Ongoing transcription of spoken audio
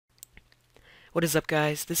What is up,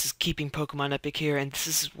 guys? This is Keeping Pokemon Epic here, and this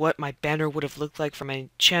is what my banner would have looked like for my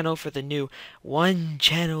channel for the new one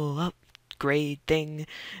channel upgrade thing.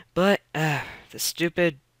 But, the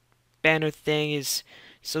stupid banner thing is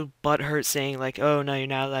so butthurt saying like, oh no, you're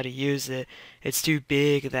not allowed to use it. It's too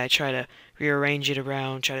big, that I try to rearrange it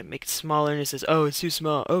around, try to make it smaller, and it says, oh, it's too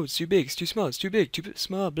small, oh, it's too big, it's too small, it's too big, too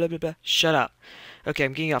small, blah blah blah. Shut up. Okay,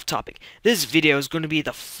 I'm getting off topic. This video is going to be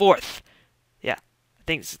the fourth. Yeah, I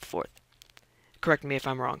think this is the fourth. Correct me if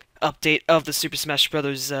I'm wrong. Update of the Super Smash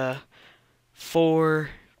Bros. 4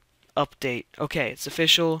 update. Okay, it's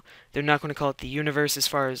official. They're not going to call it the universe as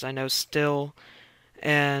far as I know still.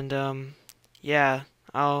 And yeah,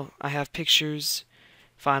 I have pictures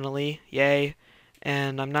finally. Yay.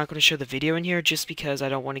 And I'm not going to show the video in here just because I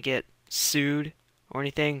don't want to get sued or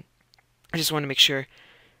anything. I just want to make sure.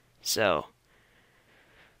 So,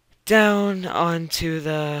 down onto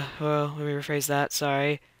the, well, let me rephrase that,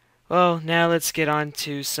 sorry. Well, now let's get on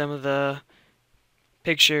to some of the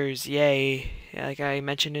pictures. Yay. Like I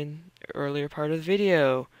mentioned in the earlier part of the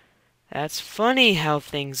video. That's funny how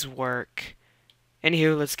things work.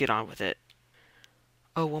 Anywho, let's get on with it.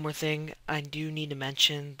 Oh, one more thing. I do need to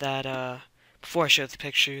mention that before I show the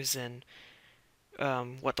pictures and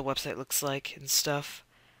what the website looks like and stuff,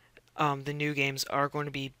 the new games are going to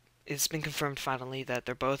be, it's been confirmed finally that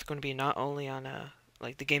they're both going to be not only on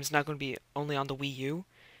like the game's not going to be only on the Wii U,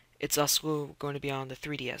 it's also going to be on the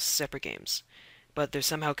 3DS, separate games. But they're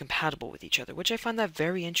somehow compatible with each other, which I find that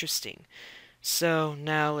very interesting. So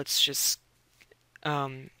now let's just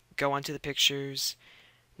go on to the pictures.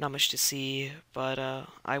 Not much to see, but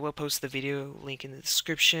I will post the video link in the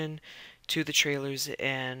description to the trailers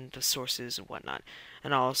and the sources and whatnot.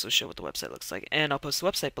 And I'll also show what the website looks like. And I'll post the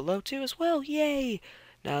website below too as well. Yay!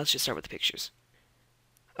 Now let's just start with the pictures.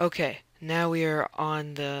 Okay, now we are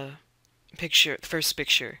on the first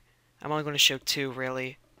picture. I'm only going to show two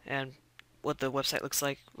really, and what the website looks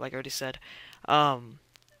like I already said.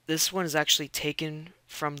 This one is actually taken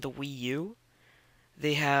from the Wii U.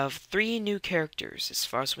 They have three new characters as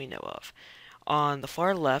far as we know of. On the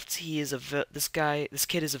far left, he is this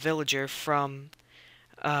kid is a villager from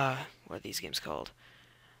what are these games called?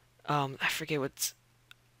 I forget what's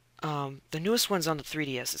the newest one's on the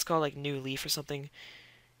 3DS. It's called like New Leaf or something.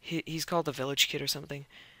 He's called the Village Kid or something.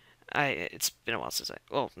 It's been a while since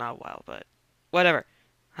well, not a while, but whatever.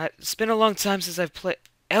 It's been a long time since I've played.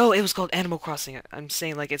 Oh, it was called Animal Crossing. I'm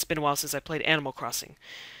saying like it's been a while since I played Animal Crossing.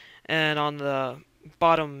 And on the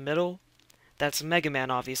bottom middle, that's Mega Man,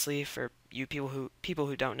 obviously, for you people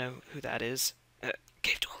who don't know who that is.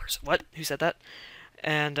 Cave Dwellers. What? Who said that?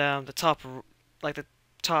 And the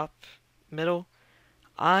top middle,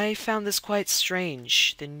 I found this quite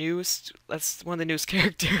strange. That's one of the newest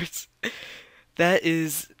characters. That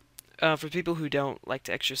is for people who don't like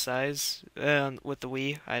to exercise with the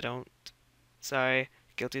Wii. I don't. Sorry,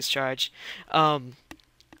 guilty as charged.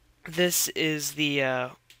 This is the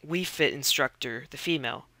Wii Fit instructor, the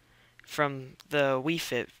female, from the Wii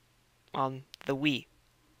Fit on the Wii.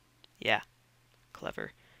 Yeah,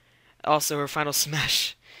 clever. Also, her final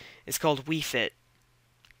smash is called Wii Fit.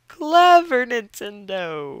 Clever,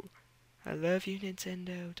 Nintendo! I love you,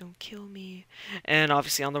 Nintendo. Don't kill me. And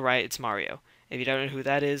obviously on the right, it's Mario. If you don't know who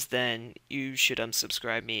that is, then you should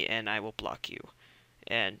unsubscribe me and I will block you.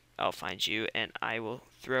 And I'll find you and I will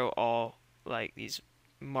throw all, like, these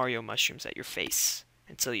Mario mushrooms at your face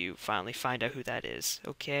until you finally find out who that is.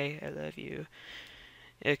 Okay? I love you.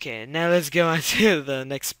 Okay, now let's go on to the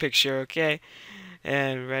next picture, okay?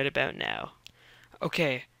 And right about now.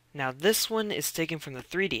 Okay, now this one is taken from the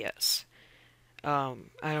 3DS. I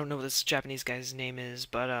don't know what this Japanese guy's name is,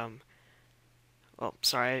 but, well,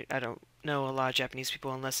 sorry, I don't know a lot of Japanese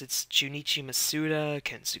people unless it's Junichi Masuda,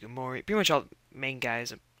 Ken Sugimori, pretty much all main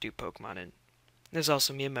guys that do Pokemon, and there's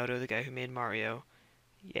also Miyamoto, the guy who made Mario.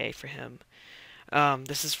 Yay for him.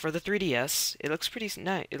 This is for the 3DS. It looks pretty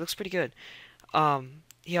nice. It looks pretty good.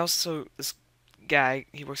 He also, this guy,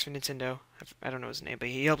 he works for Nintendo. I don't know his name, but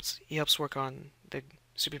he helps work on the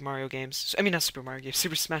Super Mario games. I mean, not Super Mario games,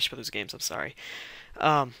 Super Smash Bros. Games, I'm sorry.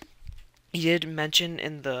 He did mention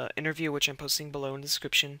in the interview, which I'm posting below in the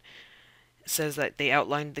description, says that they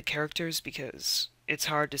outlined the characters because it's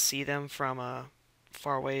hard to see them from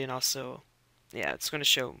far away, and also, yeah, it's going to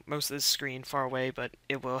show most of the screen far away, but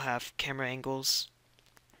it will have camera angles,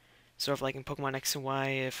 sort of like in Pokemon X and Y,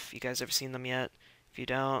 if you guys ever seen them yet.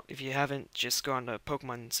 If you haven't, just go on to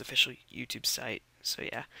Pokemon's official YouTube site. So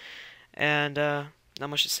yeah, and not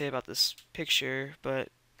much to say about this picture, but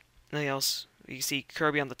nothing else. You can see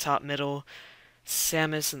Kirby on the top middle,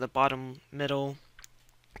 Samus in the bottom middle,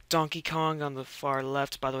 Donkey Kong on the far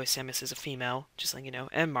left. By the way, Samus is a female, just letting you know,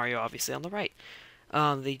 and Mario obviously on the right.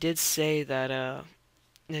 They did say that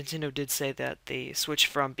Nintendo did say that they switched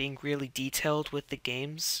from being really detailed with the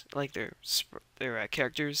games, like their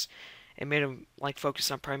characters, and made them like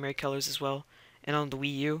focus on primary colors as well. And on the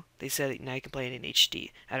Wii U, they said now you can play it in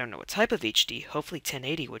HD. I don't know what type of HD. Hopefully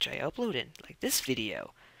 1080, which I upload in, like this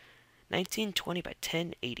video, 1920 by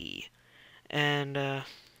 1080. And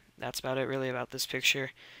that's about it, really, about this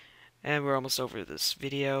picture. And we're almost over this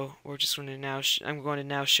video. We're just going to now. I'm going to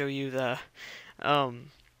now show you the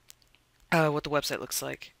what the website looks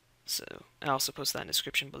like. So I'll also post that in the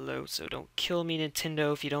description below. So don't kill me,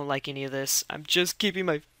 Nintendo, if you don't like any of this. I'm just keeping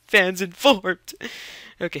my fans informed.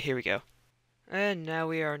 Okay, here we go. And now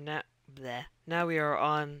we are now we are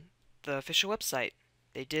on the official website.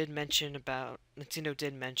 They did mention Nintendo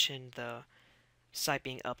did mention the site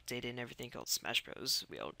being updated and everything called Smash Bros.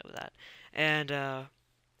 We all know that. And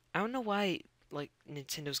I don't know why like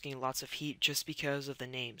Nintendo's getting lots of heat just because of the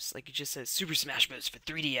names. Like it just says Super Smash Bros. For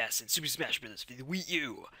 3DS and Super Smash Bros. For the Wii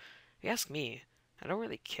U. If you ask me, I don't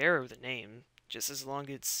really care of the name, just as long as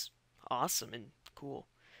it's awesome and cool.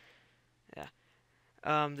 Yeah.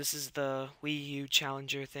 This is the Wii U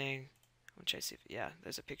Challenger thing, which I see. Yeah,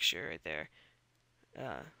 there's a picture right there.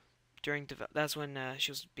 That's when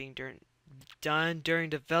she was being done during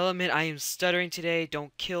development. I am stuttering today.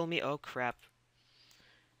 Don't kill me. Oh crap.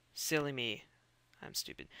 Silly me. I'm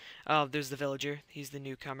stupid. Oh, there's the villager. He's the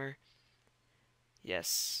newcomer.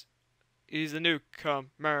 Yes. He's the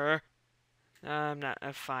newcomer. I'm not.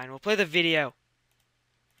 Fine. We'll play the video.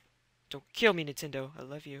 Don't kill me, Nintendo. I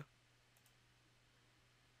love you.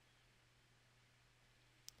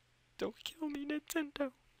 Don't kill me,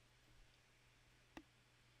 Nintendo.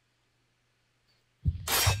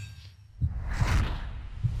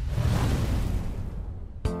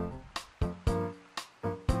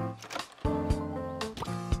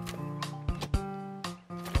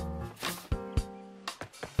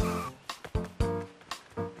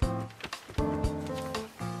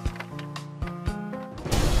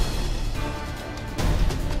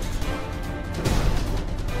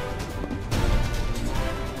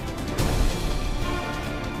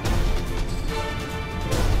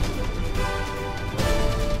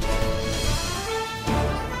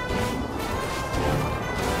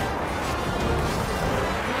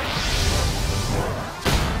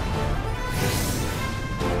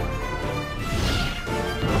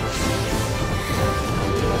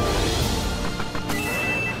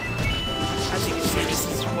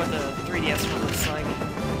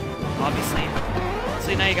 Obviously.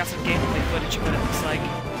 So now you got some gameplay footage of what it looks like.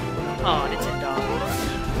 Aw, Nintendo.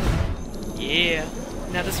 Yeah.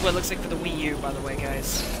 Now this is what it looks like for the Wii U, by the way,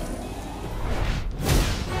 guys. This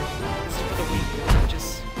is for the Wii U,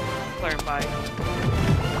 just clarify.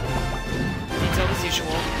 Detailed as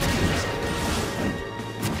usual.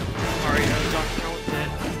 Mario, Donkey Kong with it,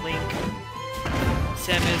 Link,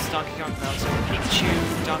 Samus, Donkey Kong, Bowser, Pikachu,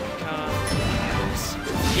 Donkey Kong,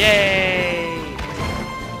 Yay!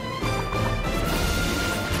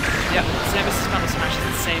 Yep, Samus' Final Smash is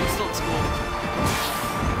the same, still looks cool.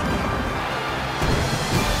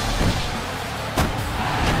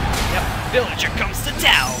 Yep, Villager comes to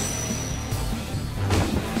town!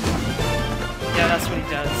 Yeah, that's what he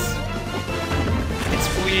does. It's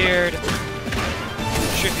weird.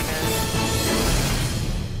 Trippy, man.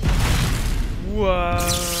 Whoa!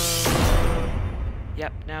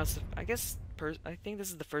 Yep, now it's the, I think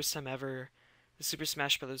this is the first time ever the Super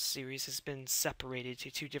Smash Bros. Series has been separated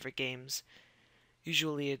to two different games.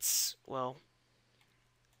 Usually it's, well,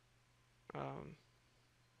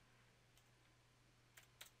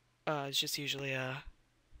 it's just usually a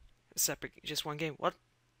separate, just one game. What?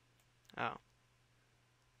 Oh.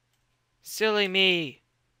 Silly me!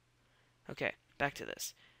 Okay, back to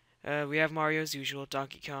this. We have Mario as usual,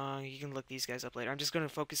 Donkey Kong, you can look these guys up later. I'm just going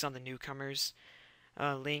to focus on the newcomers.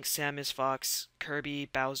 Link, Samus, Fox, Kirby,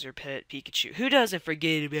 Bowser, Pit, Pikachu. Who doesn't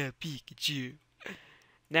forget about Pikachu?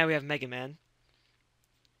 Now we have Mega Man.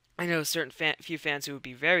 I know a few fans who would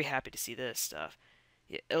be very happy to see this stuff.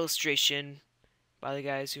 Yeah, illustration by the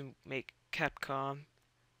guys who make Capcom,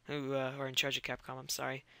 who are in charge of Capcom, I'm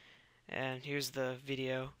sorry. And here's the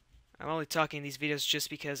video. I'm only talking these videos just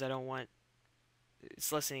because I don't want...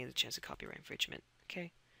 It's lessening the chance of copyright infringement,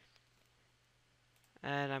 okay?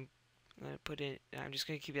 And I'm gonna put it. I'm just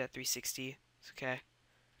gonna keep it at 360. It's okay.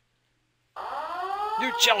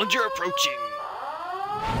 New challenger approaching.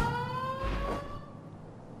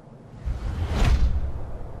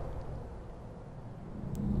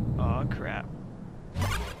 Oh crap!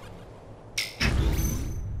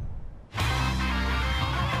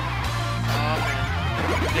 Oh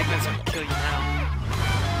man, big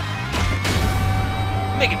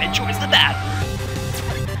enjoys the battle.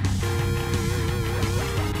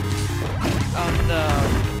 The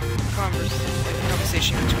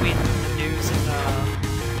conversation between the news and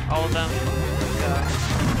all of them,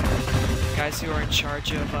 the guys who are in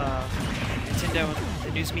charge of Nintendo and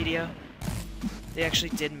the news media, they actually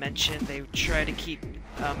did mention they try to keep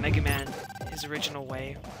Mega Man his original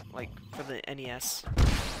way, like for the NES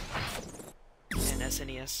and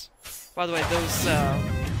SNES. By the way, those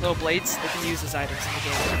little blades, they can use as items in the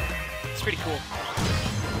game. It's pretty cool.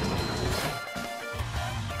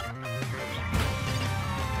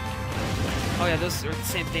 Oh yeah, those are the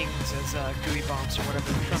same things as Gooey Bombs or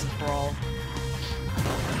whatever from Brawl.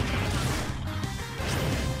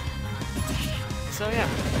 So yeah,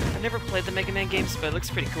 I've never played the Mega Man games, but it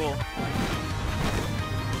looks pretty cool.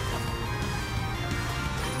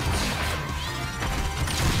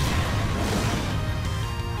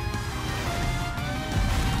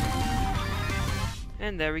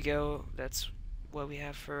 And there we go. That's what we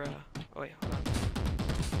have for, oh wait, hold on.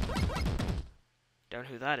 Don't know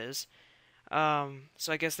who that is.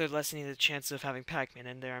 So I guess they're lessening the chance of having Pac-Man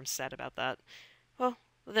in there. I'm sad about that. Well,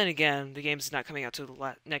 then again, the game's not coming out till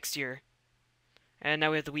next year. And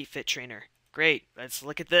now we have the Wii Fit Trainer. Great, let's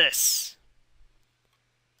look at this.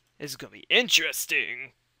 This is gonna be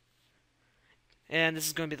interesting. And this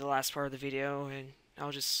is gonna be the last part of the video, and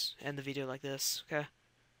I'll just end the video like this, okay?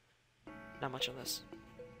 Not much on this.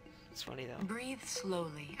 It's funny though. Breathe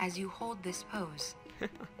slowly as you hold this pose. Focus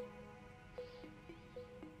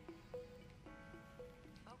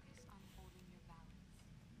on holding your balance.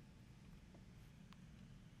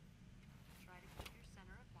 Try to keep your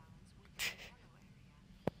center of balance within the elbow area.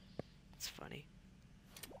 It's funny.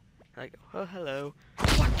 Like, oh hello.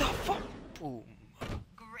 What the fuck? Boom.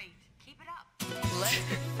 Great. Keep it up. Let's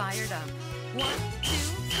get fired up. 1, 2,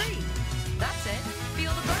 3. That's it.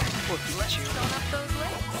 Feel the burn. Let's tone up those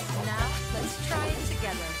legs. Now, let's try it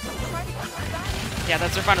together. Try to keep your balance. Yeah,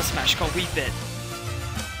 that's our final smash called Wii Fit.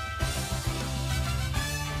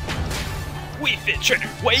 Wii Fit Trainer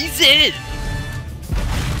weighs in!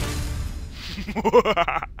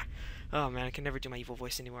 Oh man, I can never do my evil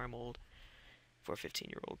voice anymore. I'm old. For a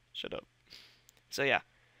 15-year-old. Shut up. So yeah.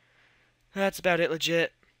 That's about it,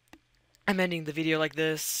 legit. I'm ending the video like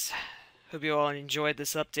this. Hope you all enjoyed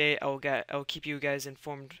this update. I'll keep you guys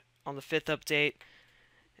informed on the 5th update.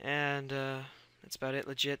 And that's about it,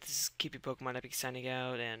 legit. This is Keep Your Pokemon Epic signing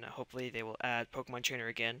out, and hopefully they will add Pokemon Trainer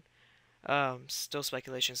again. Still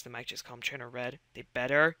speculations they might just call him Trainer Red. They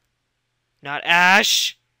better. Not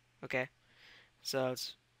Ash! Okay. So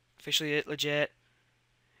it's officially it, legit.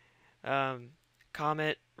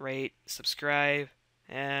 Comment, rate, subscribe,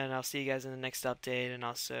 and I'll see you guys in the next update and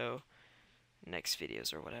also next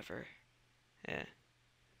videos or whatever. Yeah.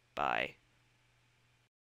 Bye.